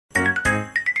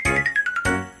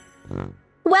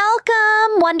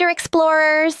Welcome, Wonder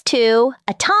Explorers, to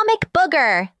Atomic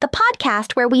Booger, the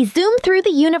podcast where we zoom through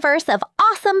the universe of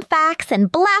awesome facts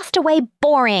and blast away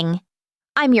boring.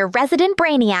 I'm your resident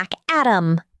brainiac,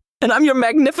 Adam. And I'm your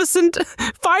magnificent,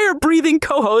 fire-breathing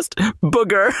co-host,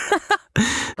 Booger.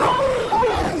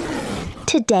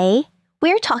 Today,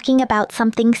 we're talking about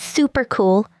something super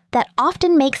cool that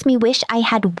often makes me wish I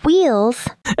had wheels.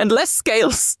 And less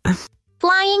scales.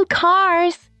 Flying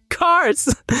cars. Cars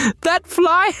that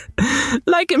fly,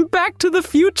 like in Back to the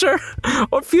Future,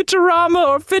 or Futurama,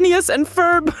 or Phineas and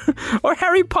Ferb, or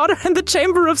Harry Potter and the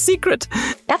Chamber of Secret.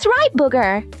 That's right,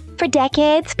 Booger. For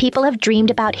decades, people have dreamed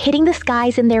about hitting the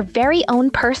skies in their very own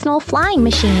personal flying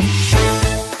machine.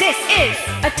 This is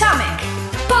Atomic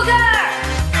Booger!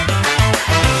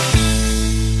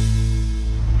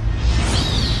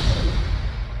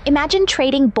 Imagine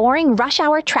trading boring rush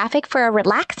hour traffic for a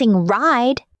relaxing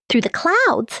ride through the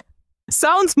clouds.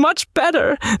 Sounds much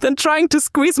better than trying to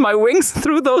squeeze my wings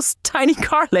through those tiny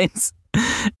car lanes.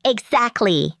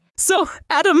 Exactly. So,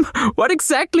 Adam, what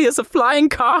exactly is a flying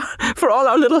car for all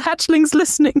our little hatchlings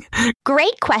listening?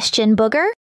 Great question, Booger.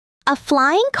 A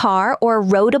flying car or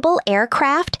roadable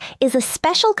aircraft is a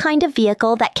special kind of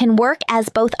vehicle that can work as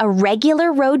both a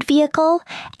regular road vehicle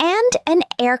and an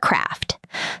aircraft.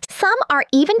 Some are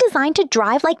even designed to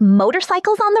drive like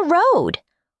motorcycles on the road.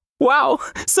 Wow,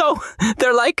 so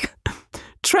they're like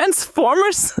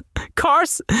Transformers?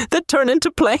 Cars that turn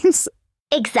into planes?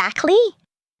 Exactly.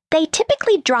 They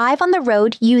typically drive on the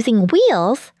road using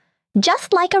wheels,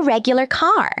 just like a regular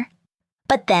car.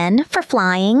 But then, for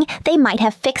flying, they might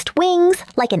have fixed wings,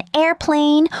 like an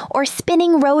airplane, or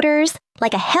spinning rotors,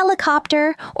 like a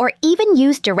helicopter, or even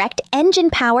use direct engine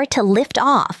power to lift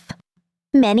off.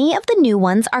 Many of the new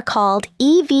ones are called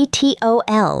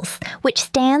eVTOLs, which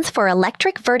stands for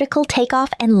Electric Vertical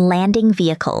Takeoff and Landing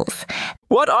Vehicles.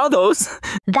 What are those?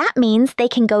 That means they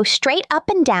can go straight up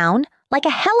and down, like a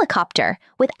helicopter,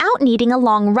 without needing a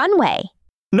long runway.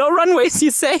 No runways,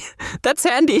 you say? That's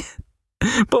handy.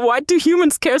 But why do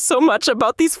humans care so much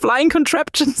about these flying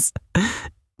contraptions?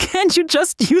 Can't you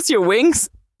just use your wings?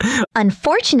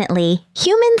 Unfortunately,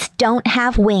 humans don't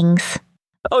have wings.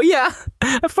 Oh yeah,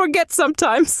 I forget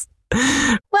sometimes.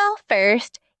 Well,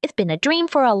 first, it's been a dream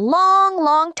for a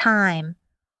long time.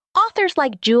 Authors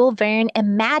like Jules Verne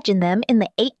imagined them in the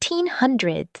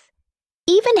 1800s.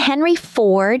 Even Henry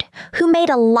Ford, who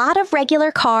made a lot of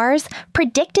regular cars,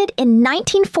 predicted in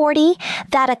 1940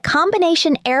 that a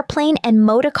combination airplane and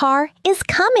motor car is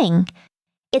coming.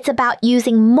 It's about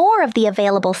using more of the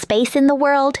available space in the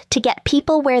world to get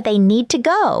people where they need to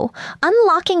go,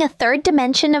 unlocking a third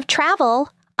dimension of travel,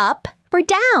 up or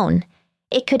down.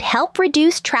 It could help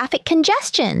reduce traffic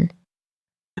congestion.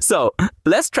 So,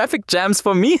 less traffic jams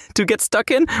for me to get stuck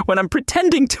in when I'm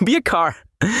pretending to be a car.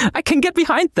 I can get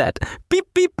behind that. Beep,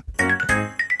 beep.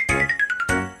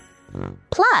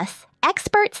 Plus,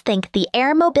 experts think the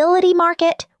air mobility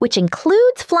market, which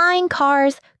includes flying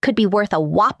cars, could be worth a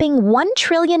whopping $1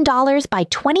 trillion by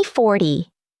 2040.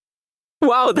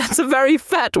 Wow, that's a very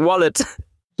fat wallet.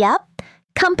 Yep.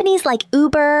 Companies like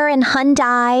Uber and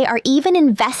Hyundai are even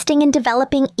investing in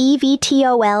developing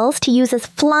eVTOLs to use as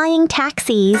flying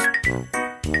taxis.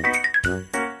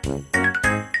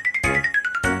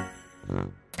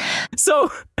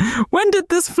 So, when did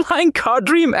this flying car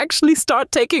dream actually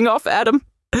start taking off, Adam?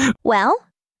 Well,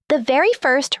 the very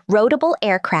first roadable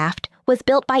aircraft was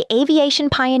built by aviation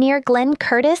pioneer Glenn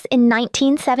Curtiss in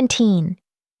 1917.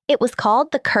 It was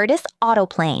called the Curtiss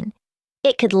Autoplane.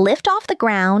 It could lift off the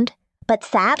ground, but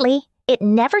sadly, it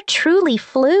never truly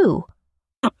flew.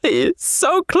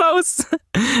 So close.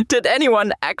 Did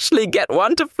anyone actually get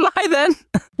one to fly then?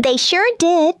 They sure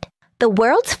did. The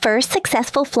world's first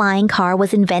successful flying car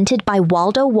was invented by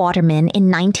Waldo Waterman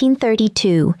in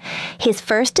 1932. His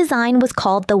first design was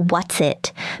called the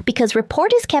What's-It, because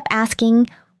reporters kept asking,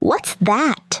 "What's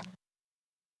that?"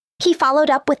 He followed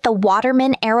up with the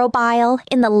Waterman Aerobile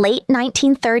in the late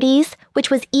 1930s, which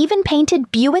was even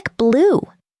painted Buick blue,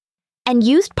 and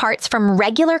used parts from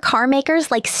regular car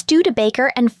makers like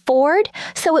Studebaker and Ford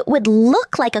so it would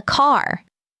look like a car.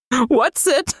 What's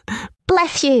it?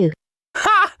 Bless you.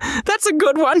 Ha! That's a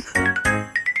good one.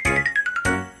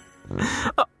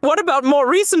 What about more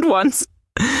recent ones?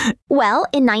 Well,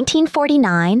 in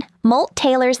 1949, Molt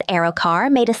Taylor's Aerocar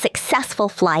made a successful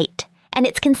flight, and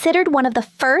it's considered one of the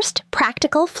first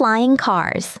practical flying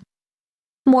cars.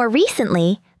 More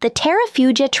recently, the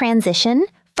Terrafugia Transition,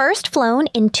 first flown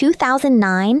in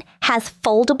 2009, has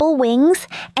foldable wings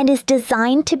and is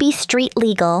designed to be street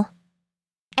legal.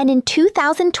 And in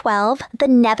 2012, the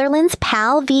Netherlands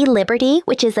PAL v Liberty,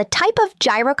 which is a type of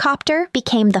gyrocopter,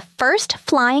 became the first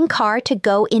flying car to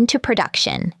go into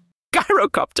production.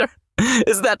 Gyrocopter?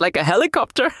 Is that like a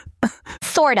helicopter?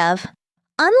 Sort of.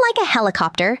 Unlike a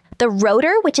helicopter, the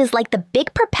rotor, which is like the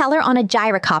big propeller on a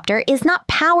gyrocopter, is not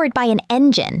powered by an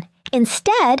engine.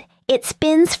 Instead, it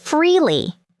spins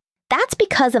freely. That's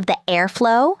because of the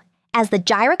airflow as the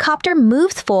gyrocopter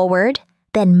moves forward,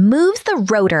 then moves the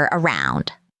rotor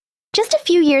around. Just a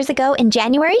few years ago, in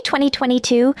January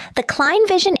 2022, the Klein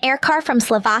Vision aircar from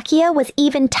Slovakia was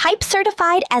even type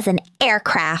certified as an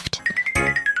aircraft.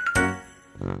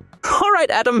 All right,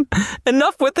 Adam,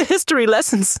 enough with the history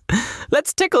lessons.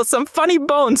 Let's tickle some funny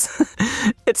bones.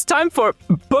 It's time for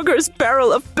Booger's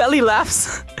barrel of belly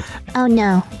laughs. Oh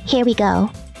no, here we go.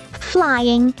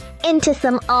 Flying into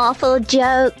some awful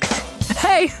jokes.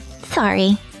 Hey!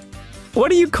 Sorry. What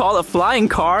do you call a flying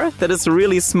car that is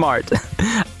really smart?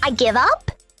 I give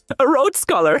up? A road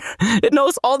scholar. It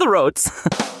knows all the roads.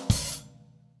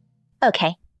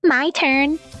 Okay, my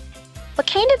turn. What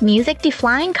kind of music do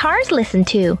flying cars listen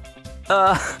to?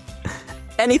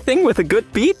 Anything with a good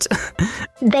beat?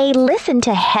 They listen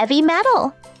to heavy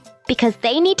metal because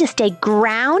they need to stay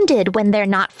grounded when they're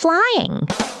not flying.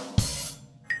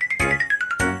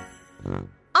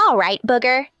 All right,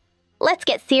 Booger. Let's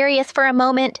get serious for a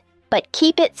moment, but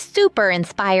keep it super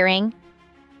inspiring.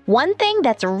 One thing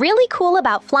that's really cool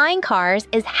about flying cars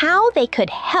is how they could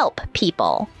help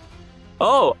people.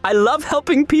 Oh, I love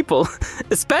helping people,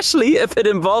 especially if it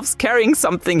involves carrying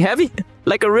something heavy,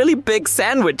 like a really big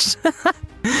sandwich,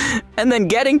 and then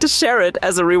getting to share it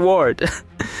as a reward.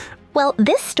 Well,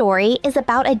 this story is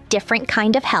about a different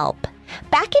kind of help.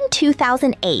 Back in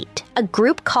 2008, a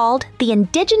group called the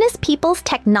Indigenous Peoples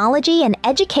Technology and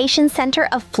Education Center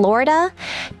of Florida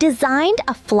designed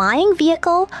a flying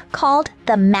vehicle called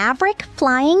the Maverick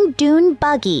Flying Dune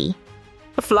Buggy.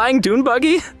 A flying dune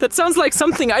buggy? That sounds like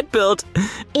something I'd build.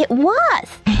 It was,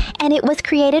 and it was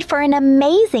created for an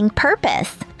amazing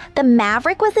purpose. The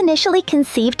Maverick was initially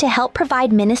conceived to help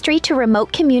provide ministry to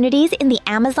remote communities in the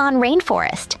Amazon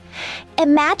rainforest.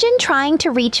 Imagine trying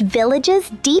to reach villages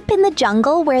deep in the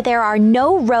jungle where there are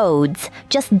no roads,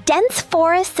 just dense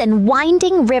forests and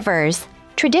winding rivers.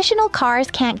 Traditional cars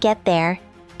can't get there,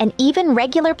 and even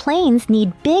regular planes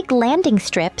need big landing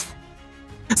strips.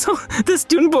 So this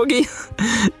dune buggy,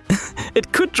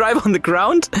 it could drive on the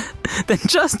ground, then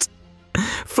just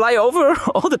fly over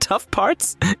all the tough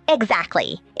parts?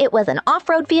 Exactly. It was an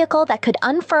off-road vehicle that could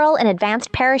unfurl an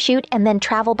advanced parachute and then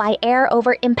travel by air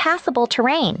over impassable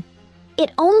terrain.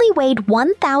 It only weighed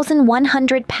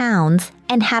 1,100 pounds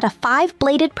and had a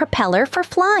 5-bladed propeller for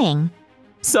flying.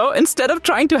 So instead of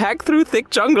trying to hack through thick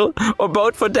jungle or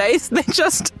boat for days, they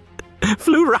just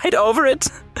flew right over it.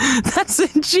 That's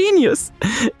ingenious.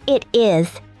 It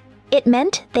is. It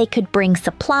meant they could bring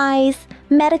supplies,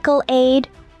 medical aid,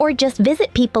 or just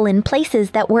visit people in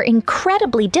places that were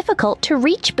incredibly difficult to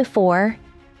reach before.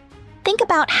 Think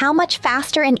about how much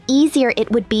faster and easier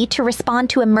it would be to respond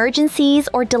to emergencies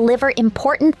or deliver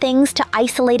important things to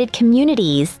isolated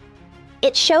communities.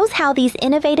 It shows how these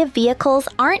innovative vehicles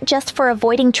aren't just for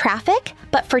avoiding traffic,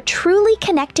 but for truly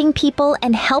connecting people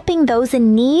and helping those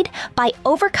in need by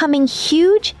overcoming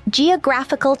huge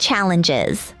geographical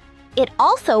challenges. It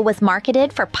also was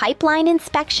marketed for pipeline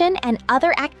inspection and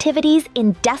other activities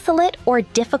in desolate or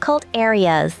difficult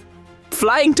areas.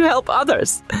 Flying to help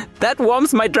others. That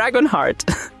warms my dragon heart.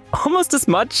 Almost as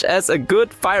much as a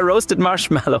good fire-roasted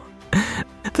marshmallow.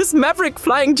 This Maverick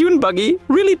flying dune buggy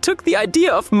really took the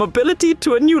idea of mobility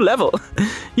to a new level,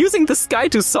 using the sky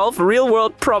to solve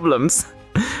real-world problems.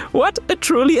 What a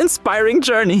truly inspiring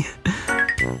journey.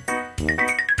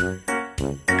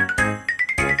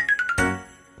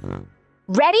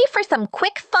 Ready for some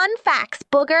quick fun facts,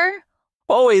 Booger?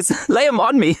 Always, lay 'em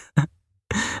on me.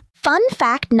 Fun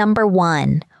fact number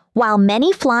 1. While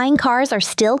many flying cars are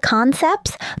still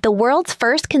concepts, the world's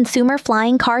first consumer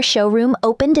flying car showroom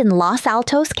opened in Los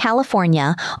Altos,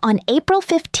 California on April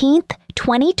 15th,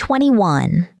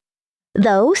 2021.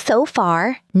 Though, so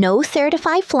far, no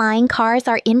certified flying cars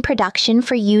are in production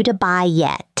for you to buy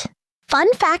yet.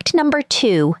 Fun fact number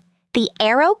 2. The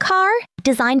Aero car,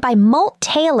 designed by Molt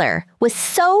Taylor, was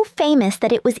so famous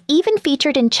that it was even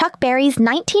featured in Chuck Berry's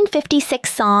 1956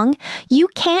 song, You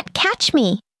Can't Catch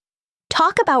Me.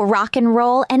 Talk about rock and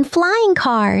roll and flying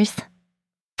cars.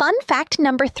 Fun fact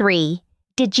number 3.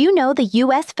 Did you know the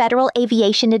U.S. Federal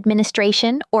Aviation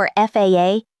Administration, or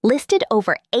FAA, listed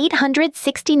over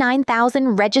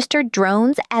 869,000 registered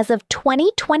drones as of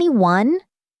 2021?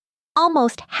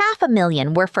 Almost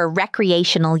 500,000 were for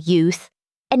recreational use.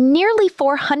 and nearly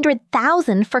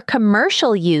 400,000 for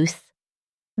commercial use.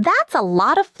 That's a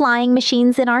lot of flying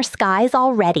machines in our skies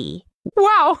already.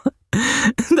 Wow!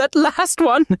 That last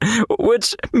one,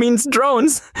 which means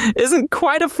drones, isn't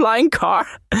quite a flying car,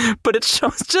 but it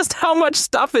shows just how much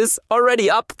stuff is already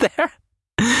up there.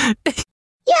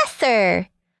 Yes, sir.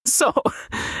 So,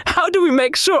 how do we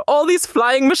make sure all these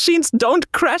flying machines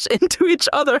don't crash into each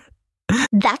other?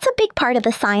 That's a big part of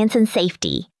the science and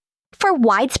safety. For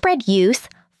widespread use,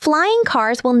 flying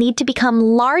cars will need to become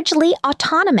largely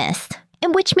autonomous,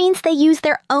 which means they use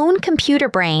their own computer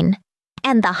brain.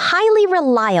 And the highly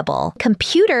reliable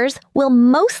computers will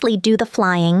mostly do the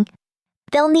flying.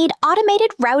 They'll need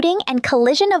automated routing and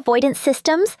collision avoidance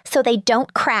systems so they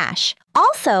don't crash.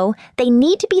 Also, they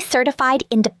need to be certified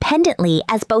independently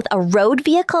as both a road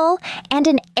vehicle and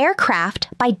an aircraft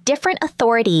by different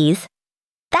authorities.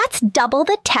 That's double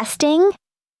the testing.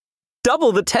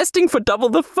 Double the testing for double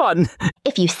the fun.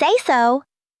 If you say so.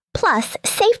 Plus,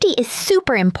 safety is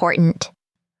super important.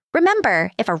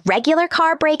 Remember, if a regular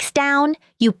car breaks down,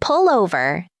 you pull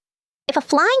over. If a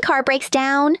flying car breaks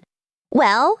down,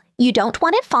 well, you don't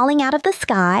want it falling out of the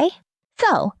sky.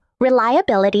 So,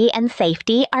 reliability and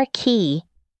safety are key.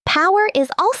 Power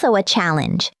is also a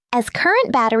challenge, as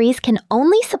current batteries can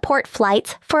only support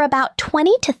flights for about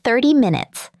 20 to 30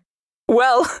 minutes.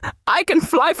 Well, I can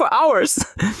fly for hours,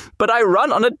 but I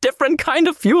run on a different kind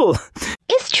of fuel.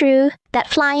 It's true that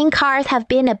flying cars have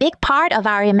been a big part of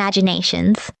our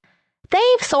imaginations.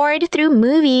 They've soared through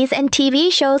movies and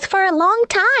TV shows for a long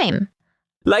time.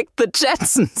 Like the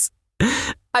Jetsons.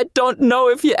 I don't know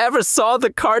if you ever saw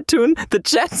the cartoon, The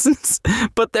Jetsons,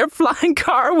 but their flying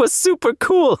car was super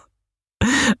cool.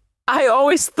 I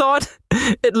always thought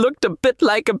it looked a bit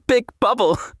like a big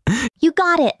bubble. You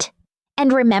got it.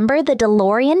 And remember the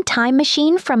DeLorean time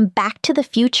machine from Back to the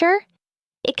Future?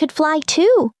 It could fly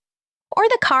too. Or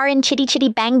the car in Chitty Chitty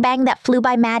Bang Bang that flew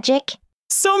by magic.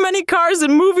 So many cars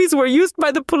in movies were used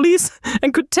by the police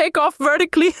and could take off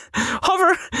vertically,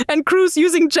 hover, and cruise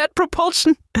using jet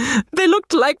propulsion. They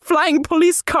looked like flying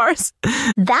police cars.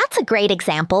 That's a great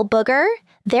example, Booger.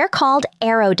 They're called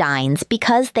aerodynes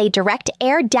because they direct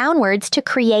air downwards to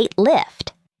create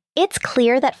lift. It's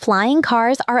clear that flying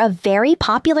cars are a very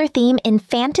popular theme in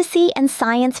fantasy and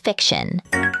science fiction.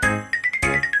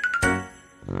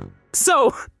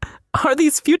 So, are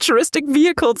these futuristic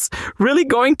vehicles really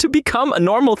going to become a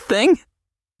normal thing?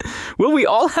 Will we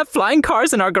all have flying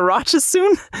cars in our garages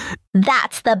soon?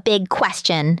 That's the big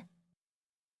question.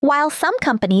 While some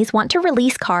companies want to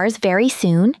release cars very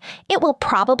soon, it will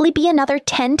probably be another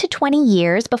 10 to 20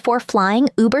 years before flying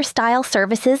Uber-style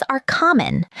services are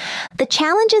common. The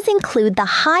challenges include the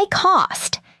high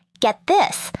cost. Get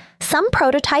this, some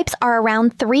prototypes are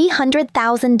around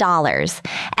 $300,000,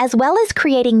 as well as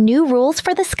creating new rules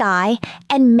for the sky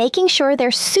and making sure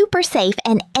they're super safe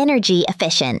and energy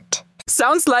efficient.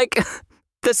 Sounds like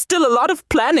there's still a lot of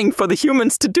planning for the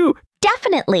humans to do.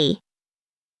 Definitely.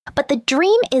 But the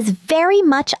dream is very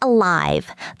much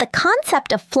alive. The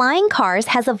concept of flying cars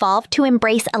has evolved to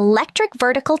embrace electric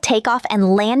vertical takeoff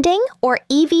and landing, or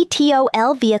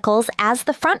eVTOL vehicles as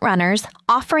the frontrunners,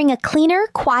 offering a cleaner,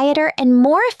 quieter, and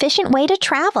more efficient way to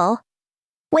travel.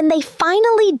 When they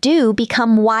finally do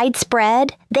become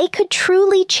widespread, they could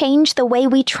truly change the way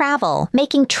we travel,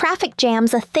 making traffic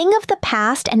jams a thing of the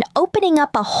past and opening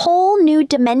up a whole new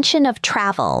dimension of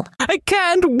travel. I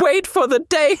can't wait for the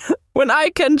day when I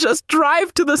can just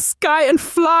drive to the sky and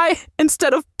fly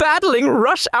instead of battling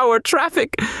rush hour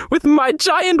traffic with my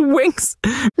giant wings.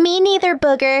 Me neither,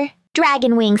 Booger.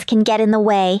 Dragon wings can get in the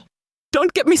way.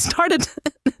 Don't get me started.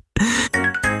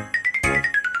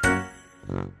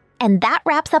 And that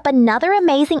wraps up another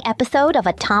amazing episode of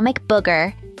Atomic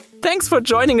Booger. Thanks for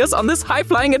joining us on this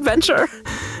high-flying adventure.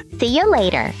 See you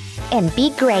later, and be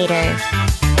greater.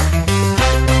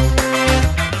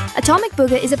 Atomic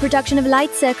Booger is a production of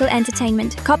Light Circle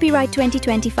Entertainment, copyright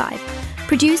 2025.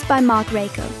 Produced by Mark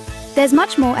Rako. There's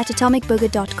much more at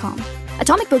atomicbooger.com.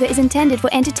 Atomic Booger is intended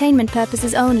for entertainment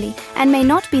purposes only and may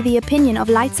not be the opinion of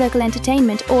Light Circle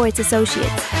Entertainment or its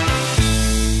associates.